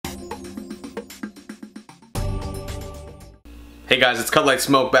Hey guys, it's Cut Light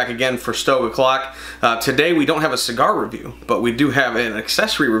Smoke back again for Stoke O'Clock. Today we don't have a cigar review, but we do have an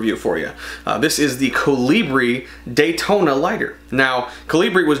accessory review for you. This is the Colibri Daytona lighter. Now,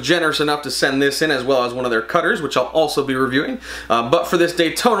 Colibri was generous enough to send this in as well as one of their cutters, which I'll also be reviewing. But for this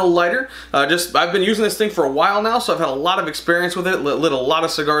Daytona lighter, I've been using this thing for a while now, so I've had a lot of experience with it, lit a lot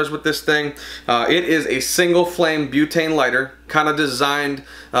of cigars with this thing. It is a single flame butane lighter, kind of designed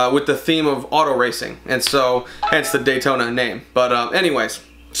with the theme of auto racing, and so hence the Daytona name. But anyways,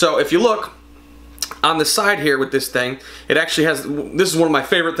 so if you look on the side here with this thing, it actually has, this is one of my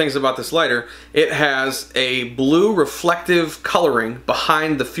favorite things about this lighter, it has a blue reflective coloring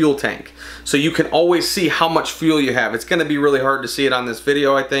behind the fuel tank. So you can always see how much fuel you have. It's going to be really hard to see it on this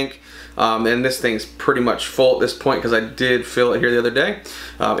video, I think. And this thing's pretty much full at this point because I did fill it here the other day.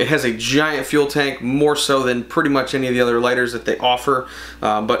 It has a giant fuel tank, more so than pretty much any of the other lighters that they offer.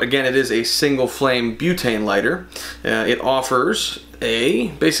 But again, it is a single flame butane lighter. It offers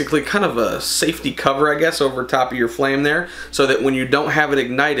basically kind of a safety cover, I guess, over top of your flame there, so that when you don't have it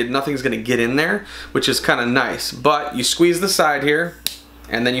ignited, nothing's going to get in there, which is kind of nice. But you squeeze the side here,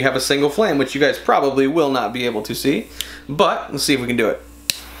 and then you have a single flame, which you guys probably will not be able to see. But let's see if we can do it.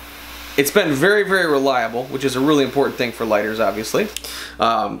 It's been very, very reliable, which is a really important thing for lighters, obviously.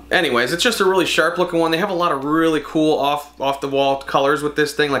 Anyways, it's just a really sharp looking one. They have a lot of really cool off-the-wall colors with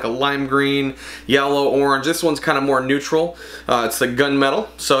this thing, like a lime green, yellow, orange. This one's kind of more neutral. It's the gunmetal.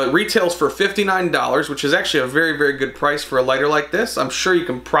 So it retails for $59, which is actually a very, very good price for a lighter like this. I'm sure you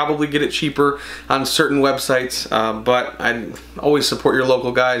can probably get it cheaper on certain websites, but I always support your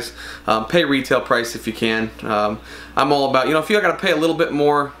local guys. Pay retail price if you can. I'm all about, if you got to pay a little bit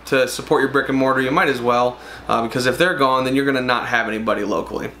more to support your brick and mortar, you might as well, because if they're gone, then you're going to not have anybody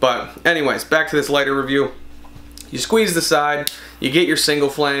locally. But anyways, back to this lighter review. You squeeze the side, you get your single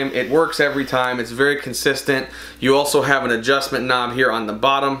flame. It works every time. It's very consistent. You also have an adjustment knob here on the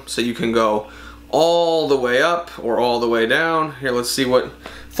bottom, so you can go all the way up or all the way down. Here, let's see what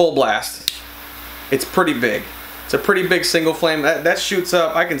full blast. It's pretty big. It's a pretty big single flame. That shoots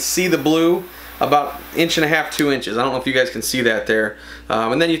up. I can see the blue about 1.5 to 2 inches. I don't know if you guys can see that there.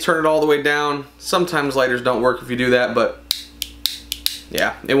 And then you turn it all the way down. Sometimes lighters don't work if you do that, but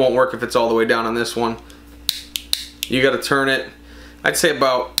yeah, it won't work if it's all the way down on this one. You got to turn it, I'd say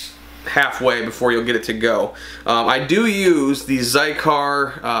about halfway before you'll get it to go. I do use the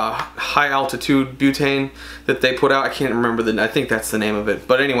Cigar high altitude butane that they put out. I can't remember I think that's the name of it.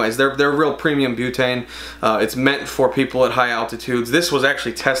 But anyways, they're real premium butane. It's meant for people at high altitudes. This was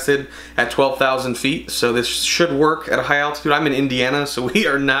actually tested at 12,000 feet, so this should work at a high altitude. I'm in Indiana, so we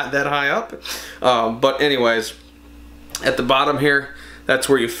are not that high up. But anyways, at the bottom here, that's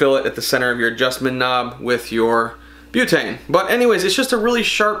where you fill it at the center of your adjustment knob with your butane. But anyways, it's just a really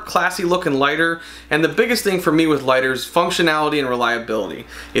sharp, classy looking lighter, and the biggest thing for me with lighters, functionality and reliability.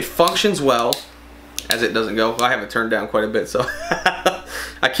 It functions well, as it doesn't go. I have it turned down quite a bit, so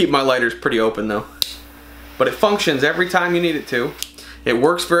I keep my lighters pretty open though. But it functions every time you need it to. It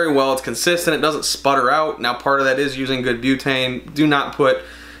works very well, it's consistent, it doesn't sputter out. Now part of that is using good butane.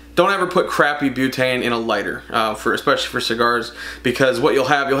 Don't ever put crappy butane in a lighter, especially for cigars, because what you'll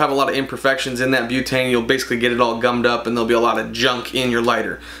have a lot of imperfections in that butane. You'll basically get it all gummed up, and there'll be a lot of junk in your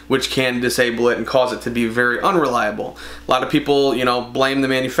lighter, which can disable it and cause it to be very unreliable. A lot of people, blame the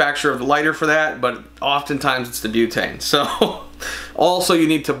manufacturer of the lighter for that, but oftentimes it's the butane. So also, you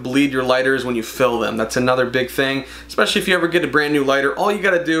need to bleed your lighters when you fill them. That's another big thing, especially if you ever get a brand new lighter. All you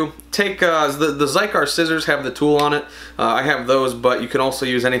got to do, take the Cigar scissors have the tool on it. I have those, but you can also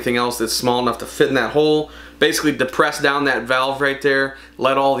use anything else that's small enough to fit in that hole. Basically, depress down that valve right there,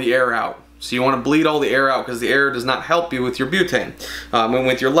 let all the air out. So you want to bleed all the air out, because the air does not help you with your butane and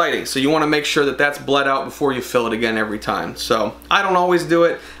with your lighting. So you want to make sure that that's bled out before you fill it again every time. So I don't always do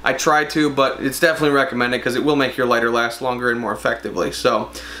it. I try to, but it's definitely recommended because it will make your lighter last longer and more effectively.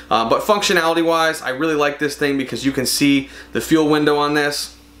 So, but functionality wise, I really like this thing because you can see the fuel window on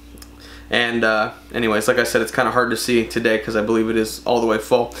this. And anyways, like I said, it's kind of hard to see today because I believe it is all the way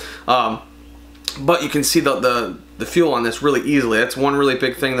full. But you can see the fuel on this really easily. That's one really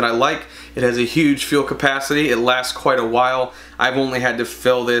big thing that I like. It has a huge fuel capacity. It lasts quite a while. I've only had to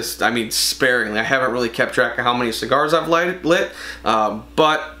fill this, sparingly. I haven't really kept track of how many cigars I've lit,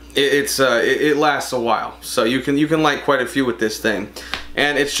 but it lasts a while. So you can light quite a few with this thing.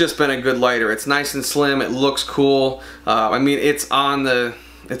 And it's just been a good lighter. It's nice and slim. It looks cool. It's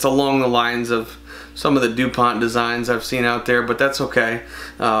along the lines of some of the DuPont designs I've seen out there, but that's okay.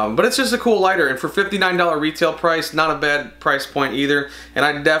 But it's just a cool lighter, and for $59 retail price, not a bad price point either, and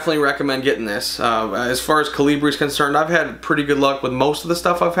I definitely recommend getting this. As far as Colibri is concerned, I've had pretty good luck with most of the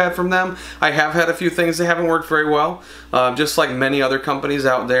stuff I've had from them. I have had a few things that haven't worked very well, just like many other companies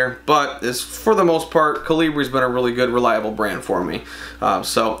out there, but for the most part, Colibri's been a really good, reliable brand for me.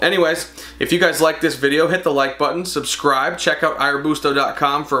 So anyways, if you guys like this video, hit the like button, subscribe, check out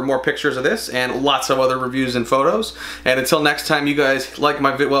irobusto.com for more pictures of this and lots of other reviews and photos. And until next time, you guys like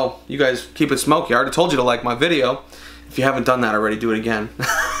my you guys keep it smoky. I already told you to like my video. If you haven't done that already, do it again.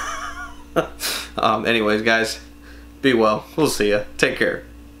 Anyways, guys, be well. We'll see ya. Take care.